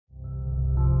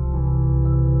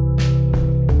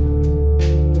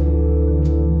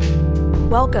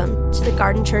Welcome to the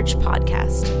Garden Church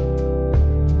podcast.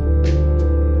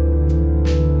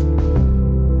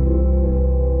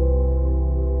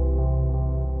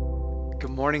 Good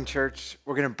morning, church.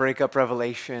 We're going to break up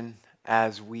Revelation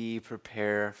as we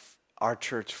prepare our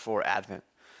church for Advent.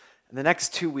 In the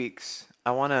next 2 weeks,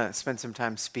 I want to spend some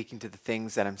time speaking to the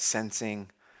things that I'm sensing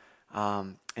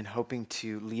and hoping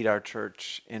to lead our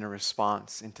church in a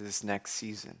response into this next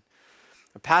season.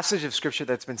 A passage of scripture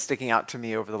that's been sticking out to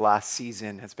me over the last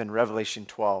season has been Revelation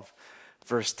 12,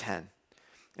 verse 10.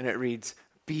 And it reads,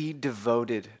 "Be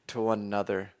devoted to one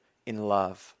another in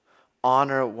love.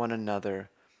 Honor one another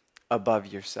above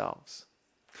yourselves."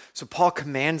 So Paul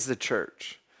commands the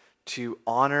church to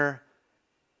honor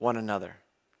one another.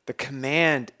 The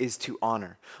command is to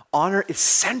honor. Honor is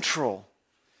central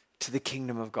to the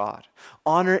kingdom of God.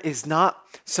 Honor is not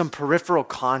some peripheral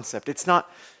concept. It's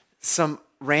not some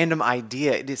random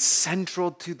idea. It is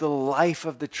central to the life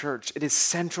of the church. It is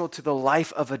central to the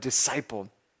life of a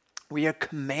disciple. We are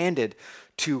commanded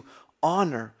to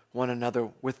honor one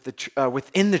another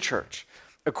within the church,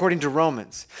 according to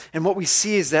Romans. And what we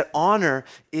see is that honor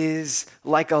is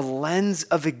like a lens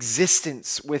of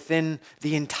existence within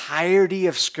the entirety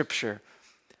of Scripture.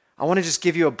 I want to just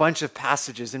give you a bunch of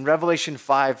passages. In Revelation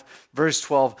 5, verse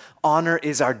 12, honor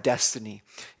is our destiny.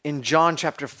 In John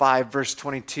chapter 5, verse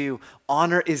 22,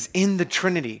 honor is in the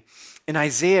Trinity. In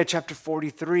Isaiah chapter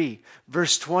 43,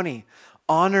 verse 20,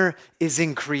 honor is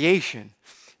in creation.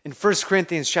 In 1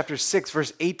 Corinthians chapter 6,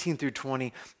 verse 18 through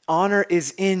 20, honor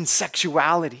is in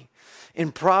sexuality.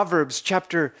 In Proverbs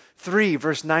chapter 3,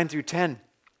 verse 9 through 10,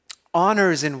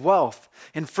 honor is in wealth.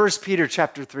 In 1 Peter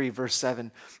chapter 3, verse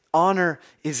 7, honor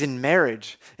is in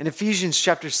marriage. In Ephesians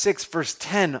chapter 6, verse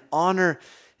 10, honor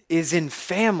is in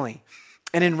family.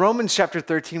 And in Romans chapter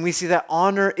 13, we see that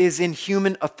honor is in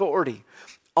human authority.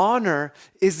 Honor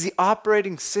is the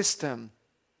operating system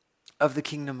of the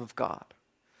kingdom of God.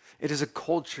 It is a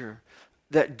culture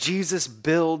that Jesus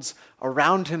builds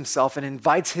around himself and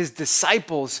invites his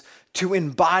disciples to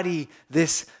embody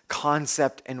this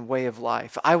concept and way of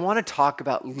life. I want to talk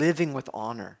about living with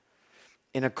honor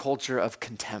in a culture of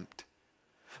contempt.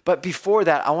 But before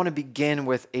that, I want to begin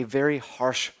with a very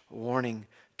harsh warning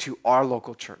to our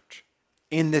local church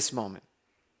in this moment.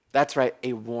 That's right,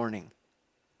 a warning.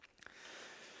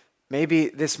 Maybe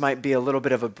this might be a little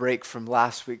bit of a break from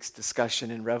last week's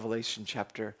discussion in Revelation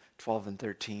chapter 12 and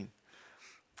 13.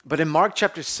 But in Mark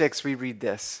chapter 6, we read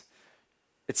this.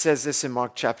 It says this in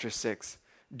Mark chapter 6.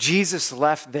 Jesus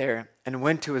left there and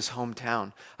went to his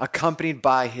hometown, accompanied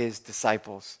by his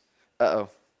disciples. I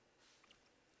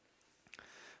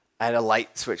had a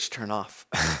light switch turn off.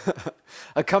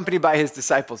 Accompanied by his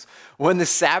disciples. When the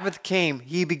Sabbath came,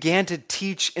 he began to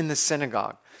teach in the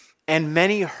synagogue, and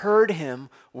many heard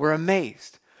him were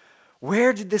amazed.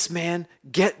 "Where did this man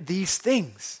get these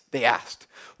things?" they asked.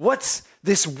 "What's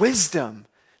this wisdom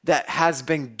that has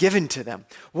been given to them?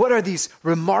 What are these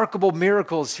remarkable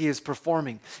miracles he is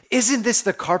performing? Isn't this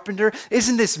the carpenter?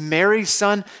 Isn't this Mary's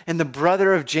son and the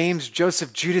brother of James,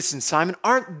 Joseph, Judas, and Simon?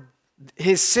 Aren't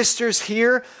his sisters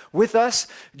here with us?"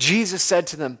 Jesus said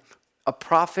to them, "A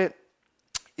prophet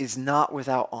is not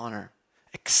without honor,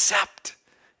 except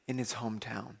in his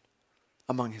hometown,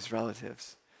 among his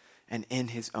relatives, and in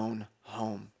his own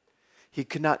home." He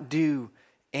could not do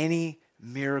any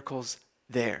miracles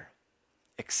there,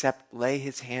 except lay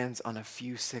his hands on a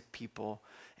few sick people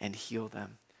and heal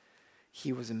them.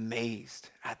 He was amazed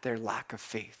at their lack of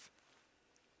faith.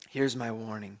 Here's my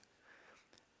warning.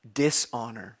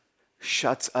 Dishonor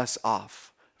shuts us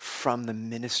off from the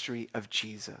ministry of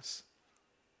Jesus.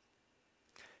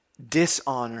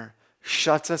 Dishonor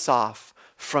shuts us off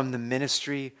from the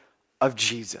ministry of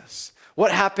Jesus.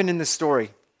 What happened in the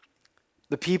story?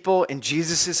 The people in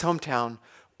Jesus' hometown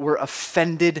were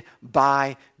offended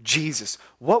by Jesus.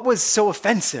 What was so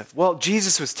offensive? Well,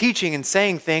 Jesus was teaching and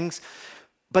saying things,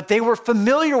 but they were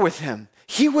familiar with him.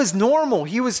 He was normal.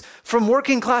 He was from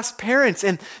working class parents,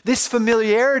 and this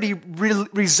familiarity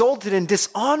resulted in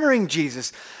dishonoring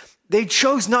Jesus. They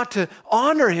chose not to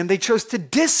honor him. They chose to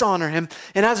dishonor him.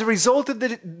 And as a result of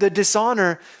the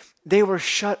dishonor, they were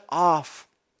shut off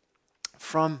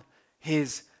from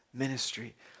his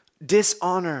ministry.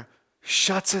 Dishonor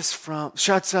shuts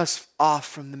us off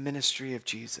from the ministry of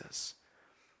Jesus.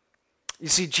 You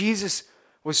see, Jesus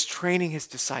was training his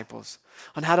disciples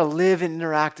on how to live and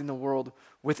interact in the world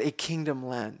with a kingdom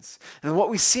lens. And what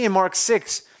we see in Mark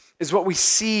 6 is what we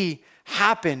see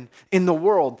happen in the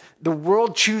world. The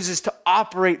world chooses to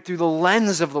operate through the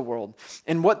lens of the world.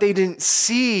 And what they didn't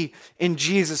see in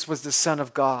Jesus was the Son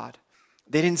of God.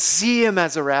 They didn't see him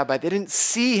as a rabbi. They didn't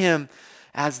see him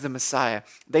as the Messiah.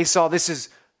 They saw this is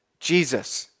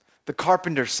Jesus, the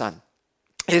carpenter's son.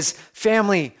 His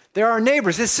family, they're our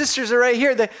neighbors. His sisters are right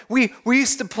here. We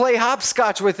used to play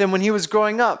hopscotch with him when he was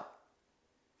growing up.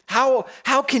 How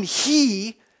can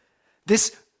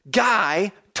this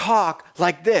guy, talk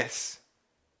like this?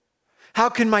 How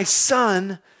can my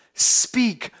son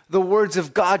speak the words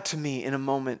of God to me in a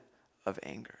moment of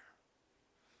anger?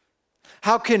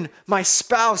 How can my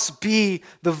spouse be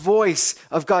the voice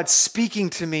of God speaking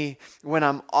to me when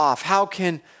I'm off? How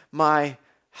can my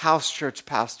house church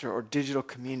pastor or digital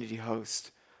community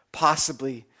host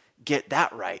possibly get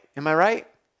that right? Am I right?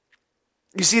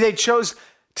 You see, they chose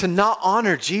to not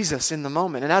honor Jesus in the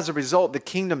moment. And as a result, the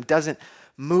kingdom doesn't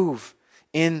move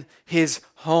in his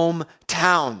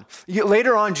hometown.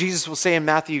 Later on, Jesus will say in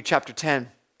Matthew chapter 10,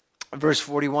 verse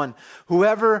 41,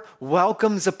 whoever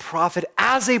welcomes a prophet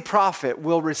as a prophet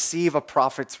will receive a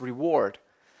prophet's reward.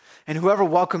 And whoever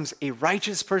welcomes a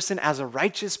righteous person as a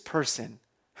righteous person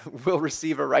will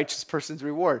receive a righteous person's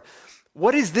reward.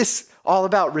 What is this all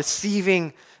about,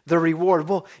 receiving the reward?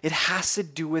 Well, it has to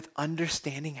do with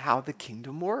understanding how the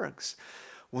kingdom works.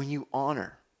 When you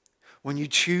honor, when you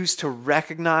choose to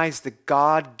recognize the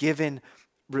God-given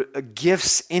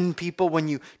gifts in people, when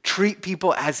you treat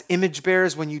people as image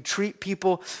bearers, when you treat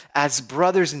people as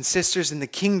brothers and sisters in the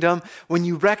kingdom, when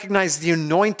you recognize the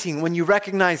anointing, when you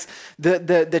recognize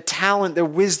the talent, the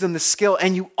wisdom, the skill,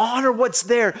 and you honor what's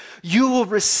there, you will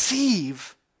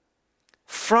receive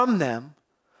from them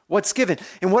what's given.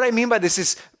 And what I mean by this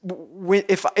is,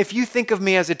 if you think of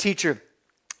me as a teacher,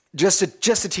 just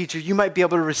a teacher, you might be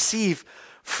able to receive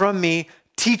from me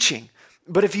teaching.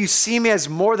 But if you see me as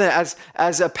more than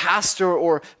as a pastor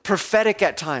or prophetic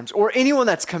at times, or anyone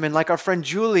that's come in, like our friend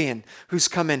Julian who's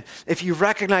come in, if you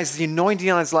recognize the anointing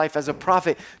on his life as a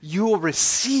prophet, you will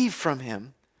receive from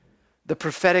him the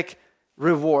prophetic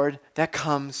reward that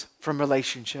comes from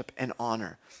relationship and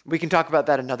honor. We can talk about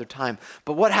that another time.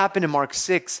 But what happened in Mark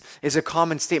 6 is a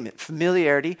common statement.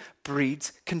 Familiarity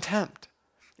breeds contempt.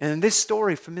 And in this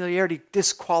story, familiarity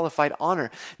disqualified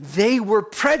honor. They were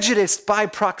prejudiced by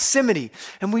proximity.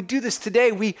 And we do this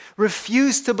today. We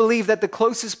refuse to believe that the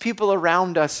closest people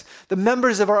around us, the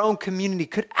members of our own community,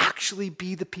 could actually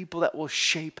be the people that will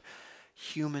shape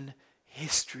human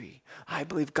history. I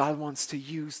believe God wants to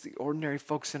use the ordinary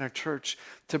folks in our church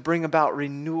to bring about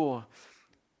renewal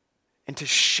and to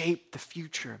shape the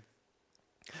future.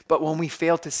 But when we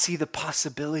fail to see the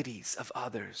possibilities of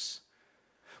others,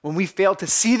 when we fail to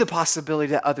see the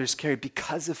possibility that others carry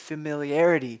because of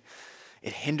familiarity,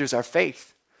 it hinders our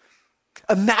faith.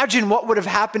 Imagine what would have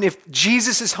happened if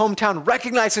Jesus' hometown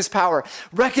recognized his power,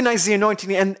 recognized the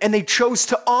anointing, and they chose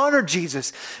to honor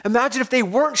Jesus. Imagine if they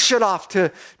weren't shut off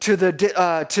to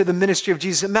the ministry of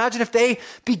Jesus. Imagine if they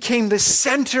became the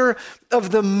center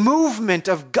of the movement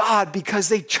of God because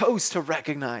they chose to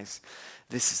recognize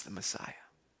this is the Messiah.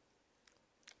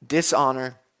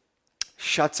 Dishonor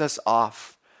shuts us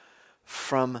off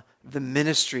from the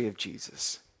ministry of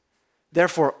Jesus.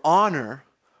 Therefore, honor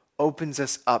opens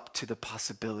us up to the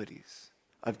possibilities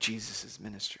of Jesus'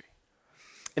 ministry.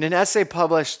 In an essay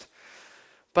published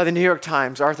by the New York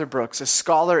Times, Arthur Brooks, a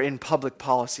scholar in public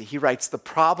policy, he writes, "The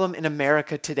problem in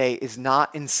America today is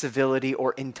not incivility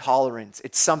or intolerance.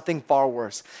 It's something far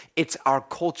worse. It's our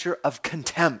culture of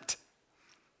contempt."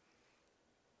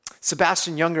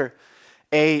 Sebastian Junger,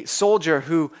 a soldier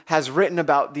who has written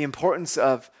about the importance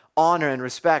of honor and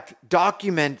respect,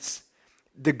 documents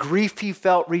the grief he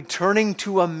felt returning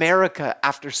to America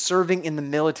after serving in the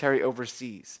military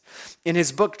overseas. In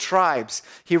his book, Tribes,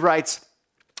 he writes,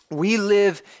 "We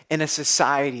live in a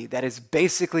society that is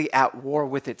basically at war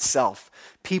with itself.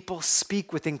 People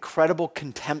speak with incredible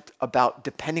contempt about,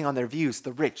 depending on their views,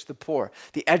 the rich, the poor,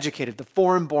 the educated, the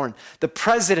foreign-born, the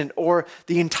president, or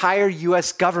the entire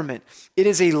U.S. government. It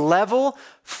is a level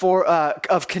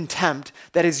of contempt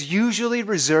that is usually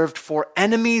reserved for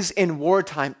enemies in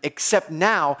wartime, except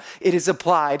now it is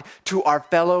applied to our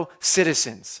fellow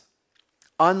citizens.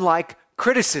 Unlike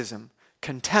criticism,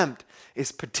 contempt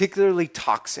is particularly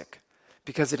toxic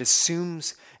because it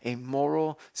assumes a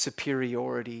moral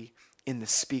superiority in the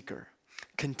speaker.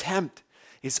 Contempt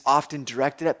is often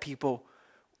directed at people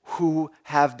who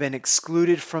have been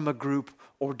excluded from a group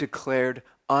or declared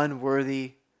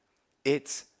unworthy of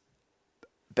its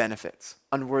benefits.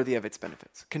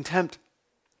 Contempt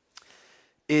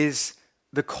is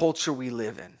the culture we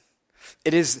live in.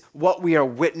 It is what we are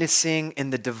witnessing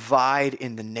in the divide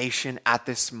in the nation at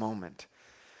this moment.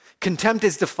 Contempt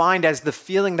is defined as the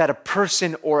feeling that a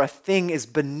person or a thing is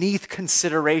beneath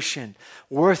consideration,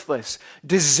 worthless,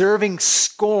 deserving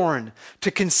scorn, to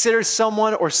consider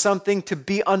someone or something to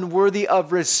be unworthy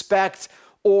of respect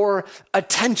or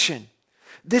attention.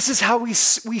 This is how we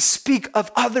speak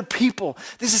of other people.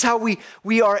 This is how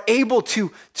we are able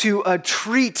to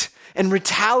treat and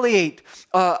retaliate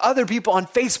other people on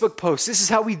Facebook posts. This is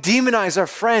how we demonize our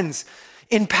friends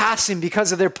in passing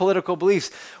because of their political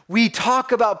beliefs. We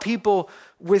talk about people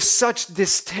with such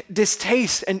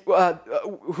distaste and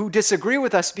who disagree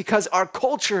with us because our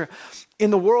culture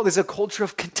in the world is a culture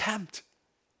of contempt.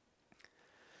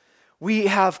 We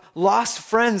have lost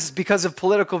friends because of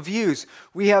political views.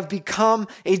 We have become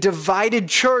a divided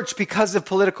church because of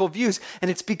political views. And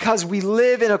it's because we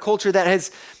live in a culture that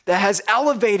has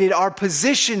elevated our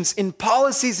positions in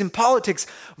policies and politics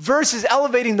versus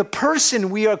elevating the person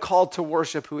we are called to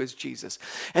worship, who is Jesus.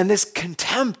 And this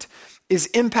contempt is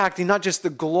impacting not just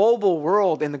the global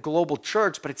world and the global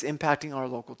church, but it's impacting our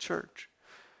local church.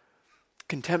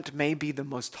 Contempt may be the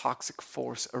most toxic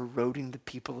force eroding the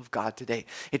people of God today.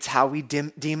 It's how we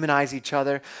demonize each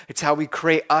other. It's how we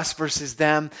create us versus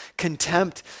them.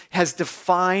 Contempt has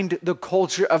defined the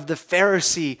culture of the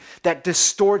Pharisee that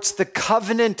distorts the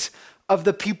covenant of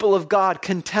the people of God.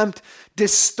 Contempt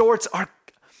distorts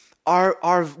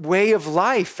our way of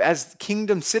life as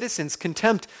kingdom citizens.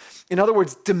 Contempt, in other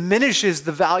words, diminishes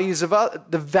the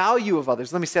value of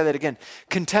others. Let me say that again.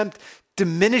 Contempt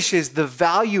diminishes the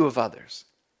value of others.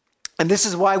 And this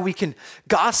is why we can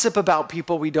gossip about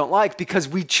people we don't like, because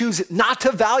we choose not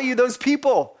to value those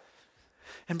people.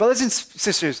 And brothers and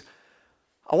sisters,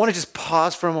 I want to just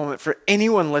pause for a moment for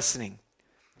anyone listening.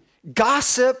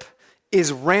 Gossip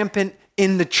is rampant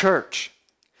in the church.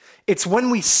 It's when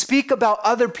we speak about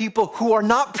other people who are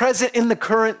not present in the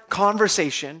current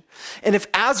conversation. And if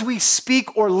as we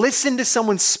speak or listen to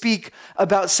someone speak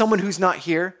about someone who's not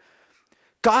here,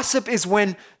 gossip is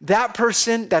when that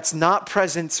person that's not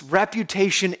present's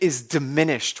reputation is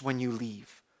diminished when you leave.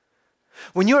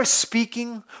 When you are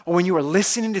speaking or when you are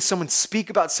listening to someone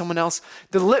speak about someone else,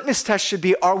 the litmus test should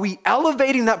be, are we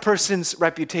elevating that person's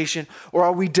reputation or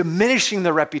are we diminishing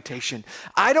their reputation?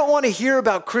 I don't want to hear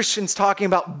about Christians talking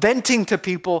about venting to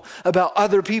people about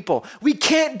other people. We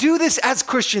can't do this as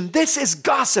Christians. This is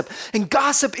gossip, and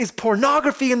gossip is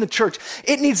pornography in the church.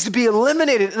 It needs to be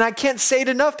eliminated, and I can't say it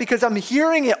enough because I'm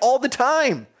hearing it all the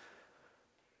time,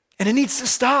 and it needs to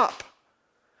stop.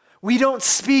 We don't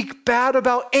speak bad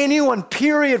about anyone,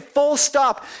 period, full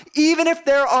stop. Even if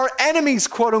they're our enemies,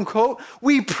 quote unquote,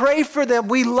 we pray for them,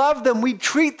 we love them, we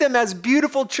treat them as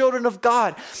beautiful children of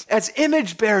God, as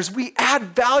image bearers. We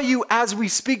add value as we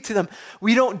speak to them.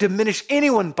 We don't diminish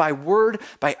anyone by word,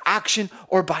 by action,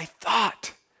 or by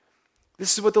thought.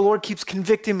 This is what the Lord keeps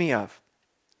convicting me of.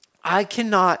 I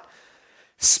cannot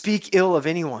speak ill of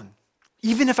anyone,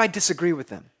 even if I disagree with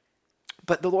them.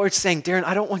 But the Lord's saying, Darren,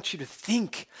 I don't want you to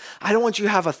think. I don't want you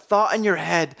to have a thought in your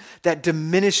head that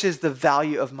diminishes the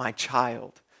value of my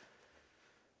child.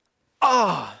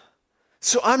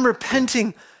 So I'm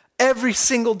repenting every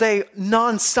single day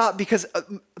nonstop because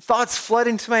thoughts flood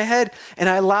into my head and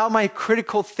I allow my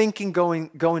critical thinking go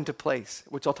into place,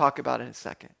 which I'll talk about in a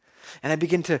second. And I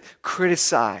begin to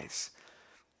criticize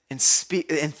and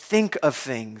speak and think of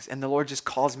things. And the Lord just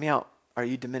calls me out. Are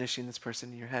you diminishing this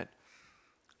person in your head?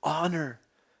 Honor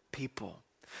people.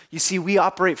 You see, we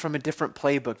operate from a different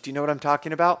playbook. Do you know what I'm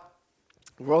talking about?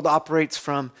 The world operates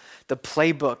from the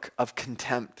playbook of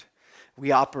contempt.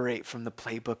 We operate from the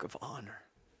playbook of honor.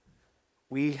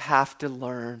 We have to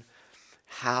learn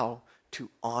how to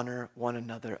honor one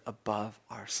another above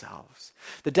ourselves.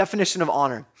 The definition of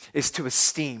honor is to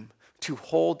esteem, to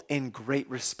hold in great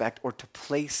respect, or to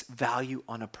place value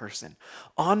on a person.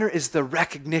 Honor is the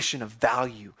recognition of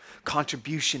value,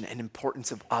 contribution, and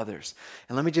importance of others.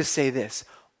 And let me just say this,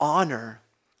 honor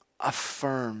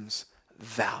affirms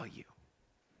value.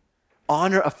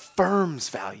 Honor affirms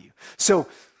value. So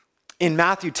in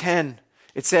Matthew 10,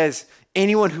 it says,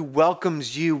 anyone who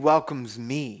welcomes you welcomes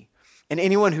me, and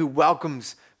anyone who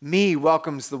welcomes me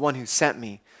welcomes the one who sent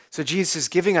me. So Jesus is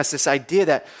giving us this idea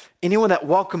that anyone that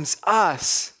welcomes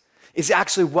us is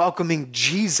actually welcoming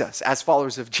Jesus as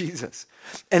followers of Jesus.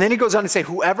 And then he goes on to say,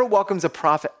 whoever welcomes a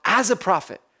prophet as a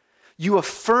prophet, you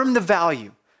affirm the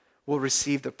value, will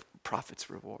receive the prophet's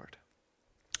reward.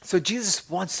 So Jesus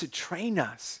wants to train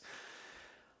us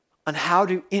on how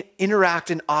to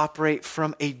interact and operate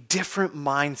from a different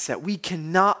mindset. We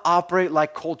cannot operate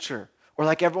like culture or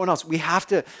like everyone else. We have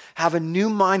to have a new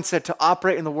mindset to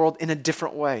operate in the world in a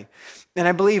different way. And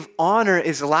I believe honor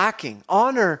is lacking.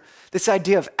 Honor, this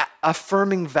idea of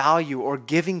affirming value or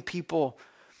giving people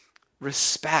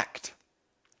respect,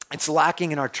 it's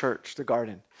lacking in our church, the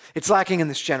Garden. It's lacking in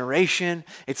this generation.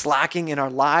 It's lacking in our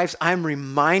lives. I'm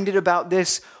reminded about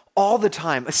this all the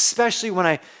time, especially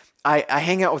when I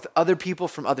hang out with other people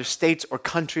from other states or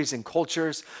countries and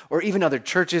cultures, or even other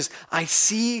churches, I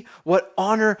see what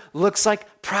honor looks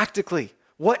like practically.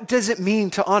 What does it mean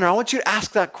to honor? I want you to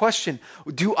ask that question.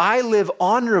 Do I live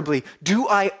honorably? Do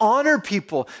I honor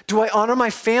people? Do I honor my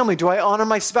family? Do I honor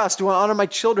my spouse? Do I honor my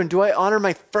children? Do I honor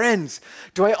my friends?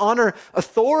 Do I honor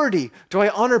authority? Do I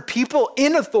honor people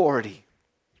in authority?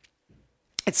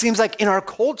 It seems like in our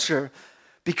culture,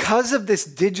 because of this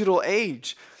digital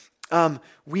age,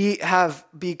 we have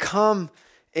become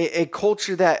a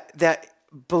culture that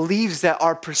believes that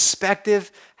our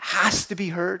perspective has to be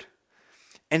heard.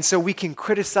 And so we can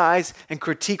criticize and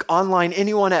critique online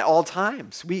anyone at all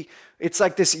times. It's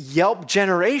like this Yelp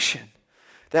generation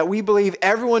that we believe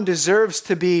everyone deserves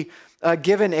to be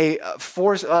given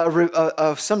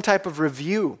some type of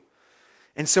review.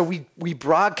 And so we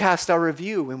broadcast our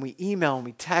review, and we email and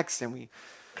we text and we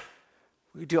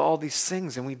do all these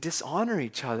things, and we dishonor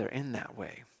each other in that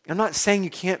way. I'm not saying you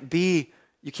can't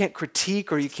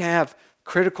critique or you can't have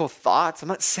critical thoughts. I'm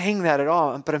not saying that at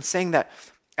all, but I'm saying that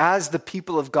as the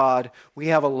people of God, we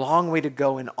have a long way to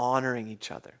go in honoring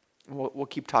each other. And we'll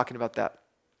keep talking about that.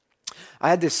 I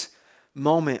had this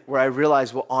moment where I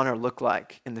realized what honor looked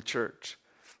like in the church.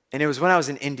 And it was when I was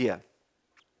in India.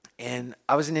 And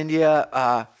I was in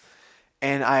India,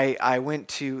 and I went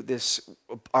to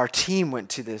our team went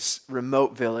to this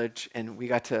remote village, and we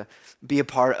got to be a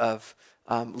part of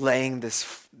laying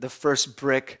the first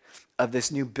brick of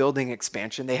this new building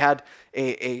expansion. They had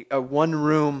a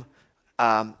one-room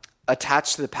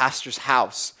attached to the pastor's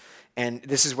house. And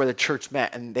this is where the church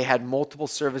met. And they had multiple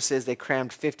services. They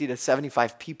crammed 50 to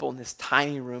 75 people in this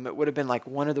tiny room. It would have been like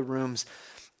one of the rooms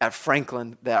at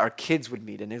Franklin that our kids would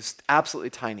meet in. It was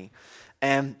absolutely tiny.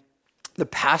 And the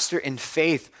pastor in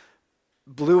faith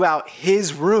blew out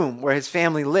his room where his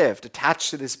family lived, attached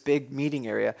to this big meeting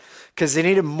area, because they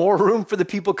needed more room for the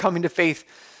people coming to faith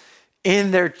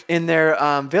in their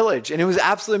village. And it was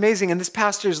absolutely amazing. And this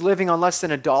pastor is living on less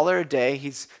than $1 a day.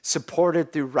 He's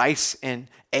supported through rice and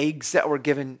eggs that were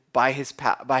given by his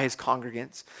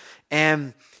congregants.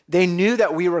 And they knew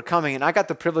that we were coming. And I got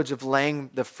the privilege of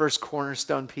laying the first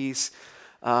cornerstone piece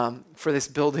for this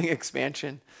building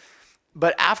expansion.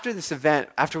 But after this event,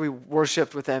 after we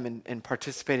worshiped with them and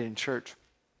participated in church,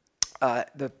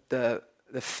 the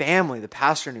family, the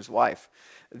pastor and his wife,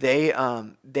 they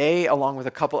along with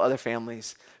a couple other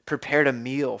families prepared a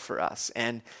meal for us,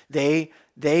 and they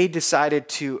decided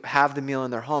to have the meal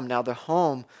in their home. Now the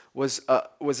home was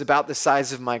about the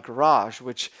size of my garage,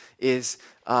 which is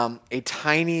a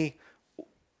tiny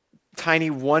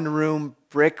one-room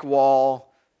brick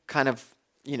wall, kind of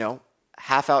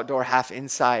half outdoor, half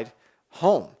inside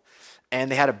home.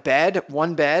 And they had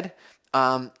one bed,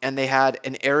 and they had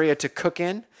an area to cook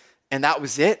in, and that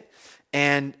was it.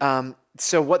 And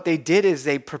so what they did is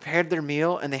they prepared their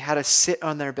meal, and they had us sit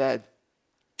on their bed,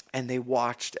 and they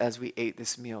watched as we ate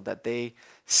this meal that they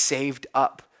saved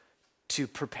up to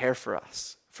prepare for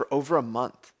us for over a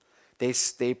month.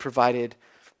 They provided,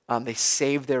 they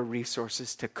saved their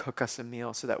resources to cook us a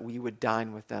meal so that we would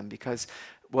dine with them, because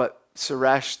what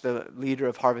Suresh, the leader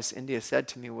of Harvest India, said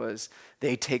to me was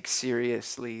they take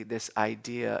seriously this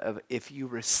idea of if you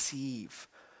receive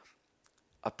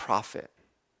a prophet,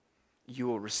 you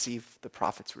will receive the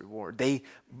prophet's reward. They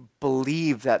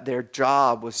believe that their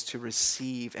job was to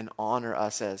receive and honor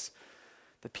us as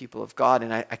the people of God.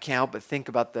 And I can't help but think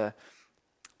about the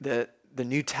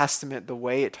New Testament, the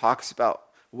way it talks about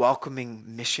welcoming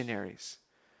missionaries.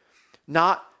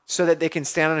 Not so that they can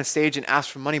stand on a stage and ask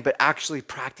for money, but actually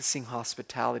practicing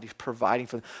hospitality, providing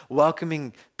for them,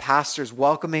 welcoming pastors,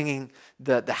 welcoming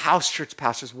the house church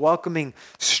pastors, welcoming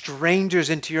strangers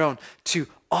into your own, to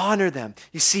honor them.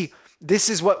 You see, this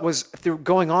is what was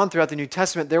going on throughout the New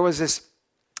Testament. There was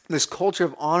this culture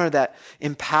of honor that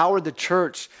empowered the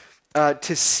church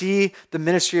to see the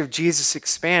ministry of Jesus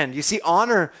expand. You see,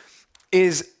 honor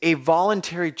is a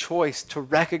voluntary choice to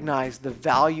recognize the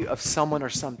value of someone or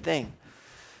something.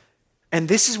 And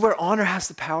this is where honor has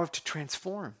the power to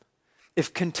transform.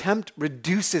 If contempt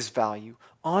reduces value,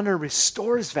 honor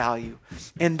restores value.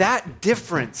 And that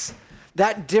difference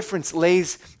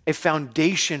lays a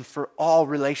foundation for all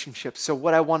relationships. So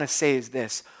what I want to say is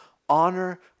this: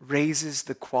 honor raises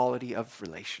the quality of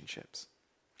relationships.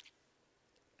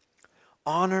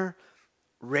 Honor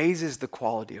raises the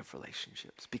quality of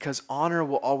relationships because honor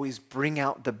will always bring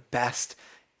out the best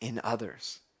in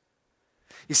others.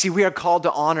 You see, we are called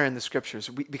to honor in the scriptures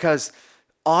because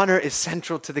honor is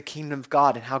central to the kingdom of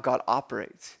God and how God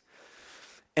operates.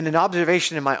 And an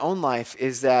observation in my own life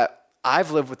is that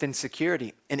I've lived with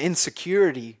insecurity, and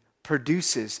insecurity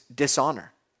produces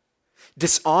dishonor.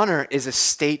 Dishonor is a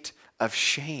state of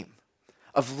shame,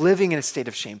 of living in a state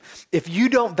of shame. If you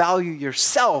don't value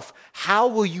yourself, how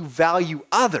will you value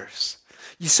others?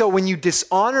 So when you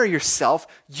dishonor yourself,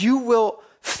 you will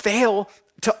fail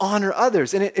to honor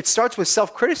others. And it starts with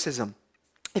self-criticism.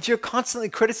 If you're constantly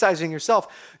criticizing yourself,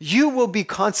 you will be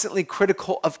constantly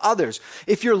critical of others.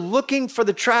 If you're looking for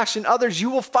the trash in others, you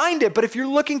will find it. But if you're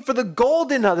looking for the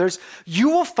gold in others, you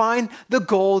will find the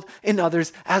gold in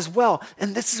others as well.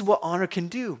 And this is what honor can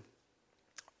do.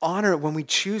 Honor, when we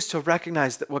choose to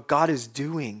recognize that what God is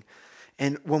doing,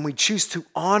 and when we choose to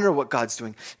honor what God's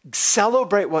doing,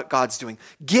 celebrate what God's doing,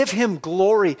 give him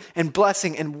glory and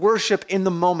blessing and worship in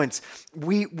the moments,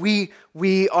 we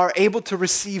are able to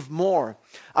receive more.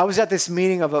 I was at this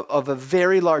meeting of a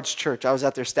very large church. I was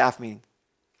at their staff meeting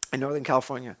in Northern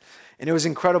California. And it was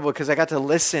incredible because I got to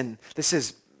listen. This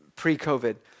is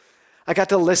pre-COVID. I got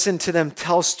to listen to them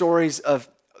tell stories of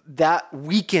that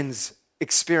weekend's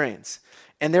experience.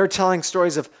 And they were telling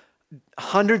stories of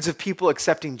hundreds of people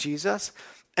accepting Jesus.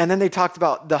 And then they talked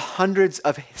about the hundreds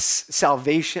of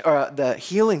salvation or the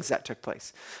healings that took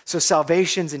place. So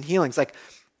salvations and healings,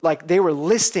 like they were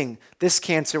listing, this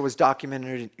cancer was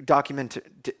documented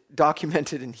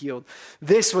and healed.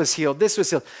 This was healed. This was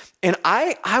healed. And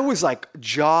I was like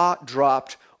jaw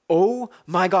dropped. Oh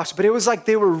my gosh. But it was like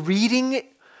they were reading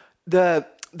the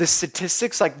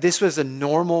statistics like this was a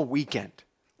normal weekend.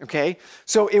 Okay,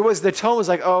 so the tone was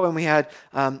like, oh, and we had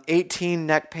 18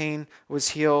 neck pain was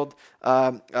healed,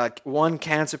 one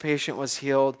cancer patient was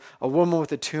healed, a woman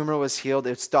with a tumor was healed,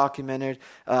 it's documented,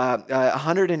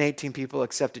 118 people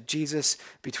accepted Jesus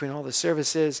between all the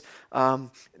services,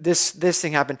 this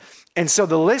thing happened. And so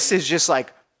the list is just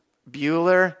like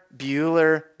Bueller,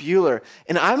 Bueller, Bueller.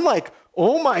 And I'm like,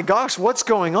 oh my gosh, what's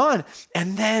going on?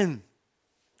 And then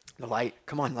the light,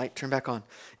 come on, light, turn back on.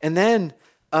 And then,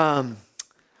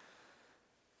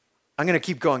 I'm going to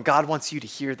keep going. God wants you to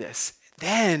hear this.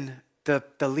 Then the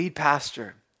lead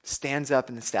pastor stands up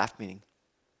in the staff meeting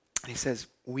and he says,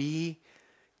 we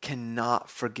cannot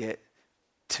forget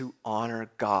to honor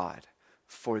God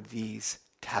for these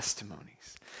testimonies.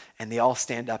 And they all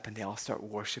stand up and they all start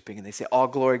worshiping and they say, all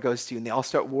glory goes to you. And they all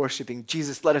start worshiping.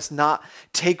 Jesus, let us not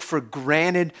take for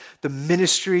granted the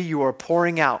ministry you are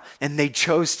pouring out. And they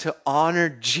chose to honor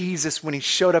Jesus when he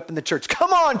showed up in the church.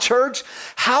 Come on, church.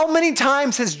 How many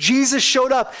times has Jesus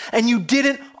showed up and you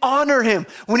didn't honor him?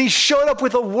 When he showed up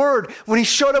with a word, when he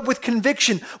showed up with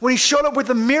conviction, when he showed up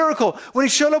with a miracle, when he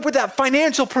showed up with that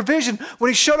financial provision, when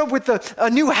he showed up with a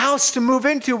new house to move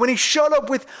into, when he showed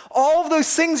up with all of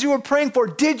those things you were praying for,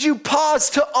 did you pause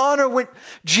to honor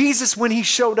Jesus when he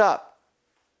showed up?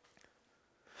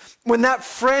 When that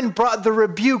friend brought the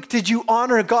rebuke, did you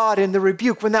honor God in the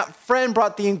rebuke? When that friend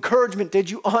brought the encouragement, did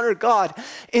you honor God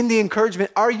in the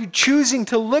encouragement? Are you choosing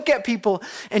to look at people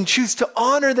and choose to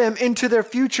honor them into their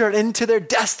future and into their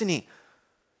destiny?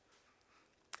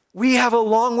 We have a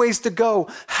long ways to go.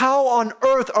 How on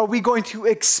earth are we going to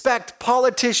expect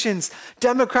politicians,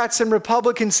 Democrats and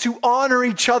Republicans, to honor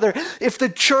each other if the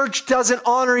church doesn't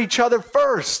honor each other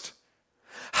first?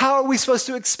 How are we supposed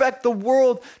to expect the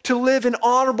world to live in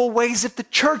honorable ways if the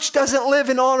church doesn't live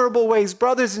in honorable ways?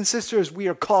 Brothers and sisters, we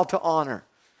are called to honor.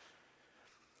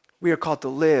 We are called to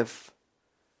live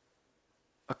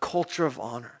a culture of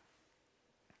honor.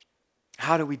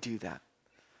 How do we do that?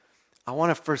 I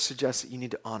want to first suggest that you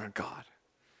need to honor God.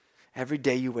 Every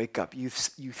day you wake up, you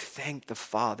thank the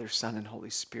Father, Son, and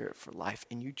Holy Spirit for life,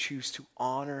 and you choose to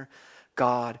honor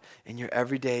God in your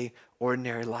everyday,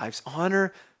 ordinary lives.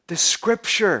 Honor the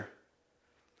Scripture.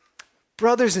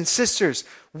 Brothers and sisters,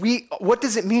 what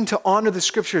does it mean to honor the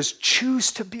Scriptures?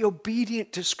 Choose to be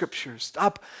obedient to Scripture.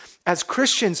 Stop. As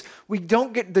Christians, we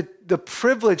don't get the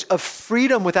privilege of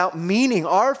freedom without meaning.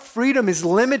 Our freedom is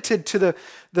limited to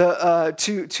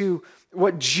to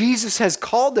what Jesus has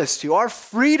called us to. Our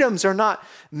freedoms are not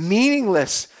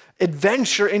meaningless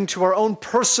adventure into our own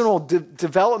personal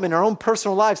development, our own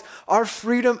personal lives. Our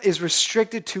freedom is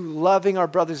restricted to loving our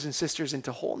brothers and sisters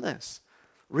into wholeness.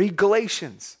 Read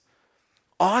Galatians.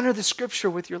 Honor the Scripture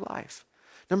with your life.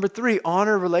 Number 3,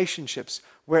 honor relationships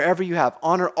wherever you have.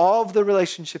 Honor all of the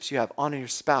relationships you have. Honor your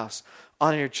spouse.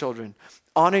 Honor your children.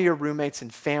 Honor your roommates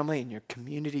and family and your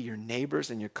community, your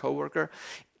neighbors and your coworker.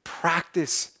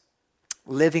 Practice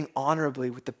living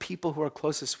honorably with the people who are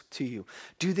closest to you.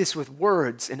 Do this with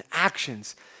words and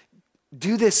actions.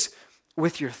 Do this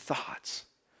with your thoughts.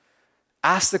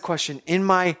 Ask the question, in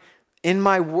my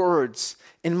words,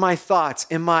 in my thoughts,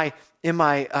 am I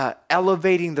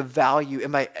elevating the value?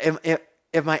 Am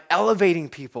I elevating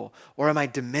people or am I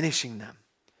diminishing them?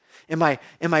 Am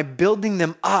I building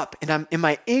them up and am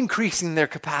I increasing their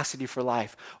capacity for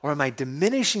life? Or am I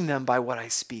diminishing them by what I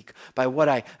speak, by what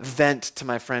I vent to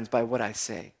my friends, by what I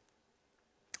say?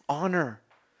 Honor.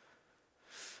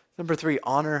 Number 3,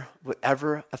 honor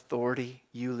whatever authority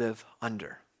you live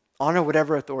under. Honor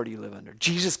whatever authority you live under.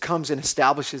 Jesus comes and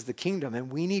establishes the kingdom,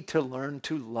 and we need to learn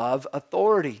to love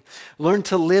authority. Learn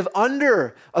to live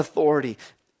under authority.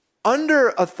 Under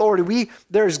authority,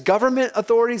 there's government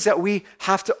authorities that we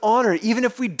have to honor. Even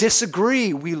if we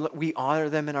disagree, we honor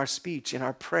them in our speech, in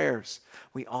our prayers.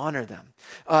 We honor them.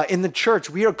 In the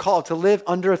church, we are called to live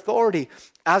under authority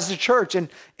as a church. And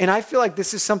I feel like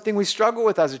this is something we struggle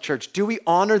with as a church. Do we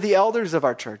honor the elders of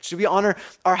our church? Do we honor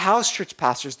our house church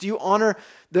pastors? Do you honor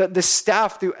the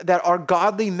staff that are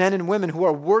godly men and women who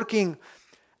are working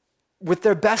with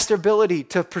their best ability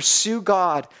to pursue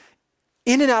God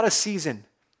in and out of season?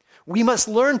 We must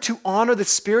learn to honor the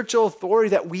spiritual authority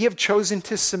that we have chosen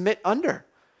to submit under.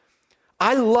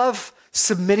 I love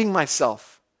submitting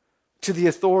myself to the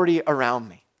authority around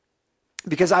me,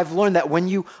 because I've learned that when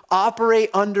you operate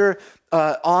under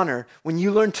honor, when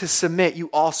you learn to submit,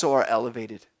 you also are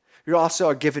elevated. You also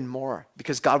are given more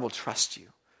because God will trust you.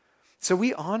 So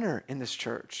we honor in this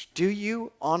church. Do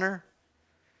you honor?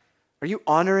 Are you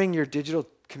honoring your digital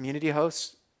community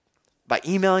hosts by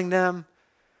emailing them,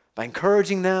 by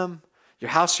encouraging them,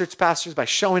 your house church pastors, by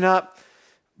showing up,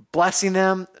 blessing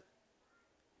them?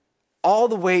 All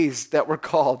the ways that we're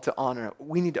called to honor,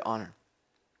 we need to honor.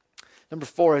 Number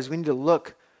 4 is we need to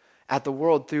look at the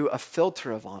world through a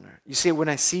filter of honor. You see, when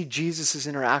I see Jesus'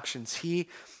 interactions, he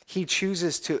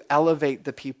chooses to elevate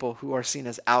the people who are seen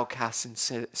as outcasts and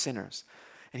sinners.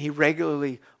 And he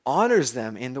regularly honors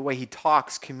them in the way he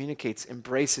talks, communicates,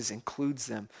 embraces, includes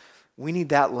them. We need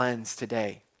that lens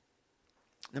today.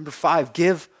 Number 5,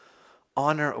 give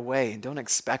honor away and don't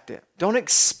expect it. Don't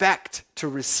expect to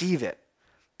receive it,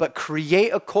 but create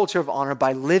a culture of honor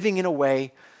by living in a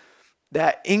way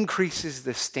that increases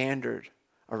the standard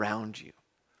around you.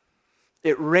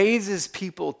 It raises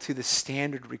people to the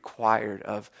standard required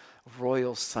of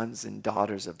royal sons and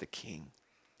daughters of the King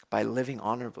by living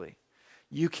honorably.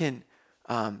 You can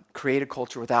create a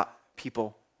culture without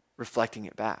people reflecting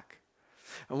it back.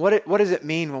 And what does it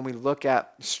mean when we look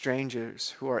at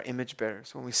strangers who are image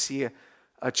bearers, when we see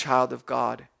a child of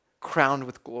God crowned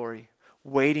with glory,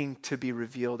 waiting to be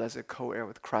revealed as a co-heir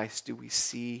with Christ? Do we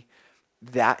see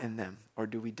that in them, or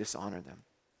do we dishonor them?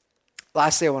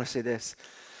 Lastly, I want to say this,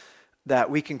 that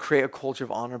we can create a culture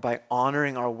of honor by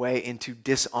honoring our way into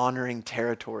dishonoring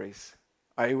territories.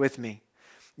 Are you with me?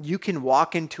 You can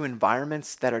walk into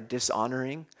environments that are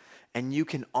dishonoring, and you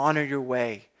can honor your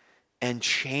way and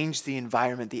change the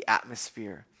environment, the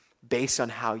atmosphere, based on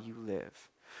how you live.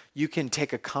 You can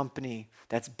take a company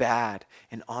that's bad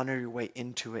and honor your way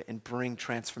into it and bring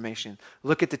transformation.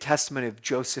 Look at the testimony of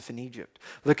Joseph in Egypt.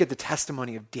 Look at the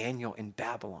testimony of Daniel in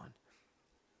Babylon.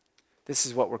 This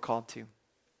is what we're called to.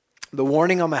 The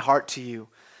warning on my heart to you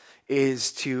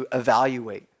is to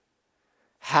evaluate.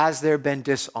 Has there been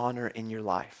dishonor in your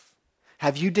life?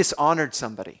 Have you dishonored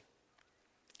somebody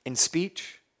in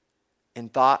speech, in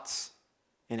thoughts,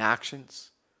 in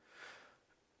actions?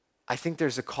 I think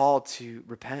there's a call to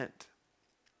repent.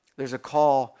 There's a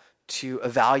call to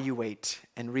evaluate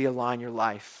and realign your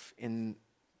life in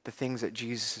the things that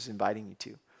Jesus is inviting you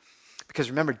to. Because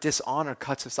remember, dishonor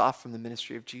cuts us off from the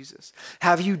ministry of Jesus.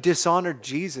 Have you dishonored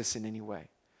Jesus in any way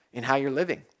in how you're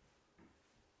living?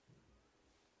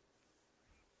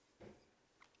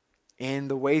 In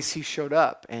the ways he showed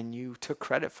up and you took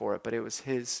credit for it, but it was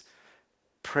his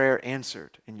prayer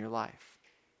answered in your life.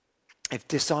 If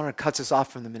dishonor cuts us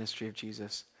off from the ministry of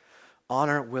Jesus,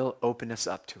 honor will open us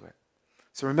up to it.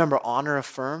 So remember, honor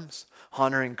affirms,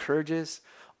 honor encourages,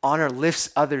 honor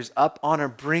lifts others up, honor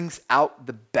brings out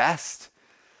the best.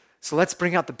 So let's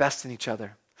bring out the best in each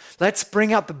other. Let's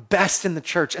bring out the best in the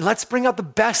church, and let's bring out the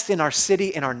best in our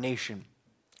city and our nation.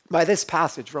 By this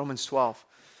passage, Romans 12,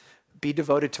 be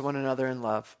devoted to one another in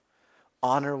love,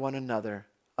 honor one another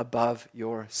above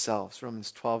yourselves.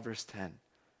 Romans 12, verse 10.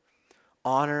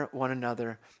 Honor one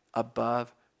another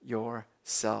above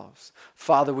yourselves.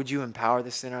 Father, would you empower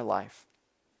this in our life?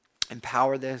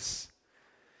 Empower this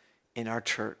in our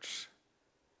church.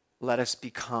 Let us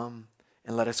become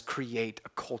and let us create a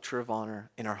culture of honor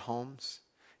in our homes,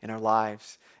 in our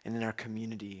lives, and in our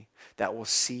community that will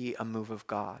see a move of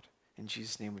God. In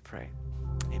Jesus' name we pray.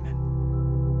 Amen.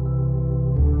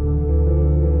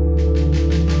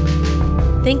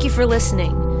 Thank you for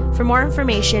listening. For more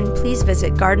information, please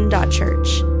visit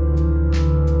garden.church.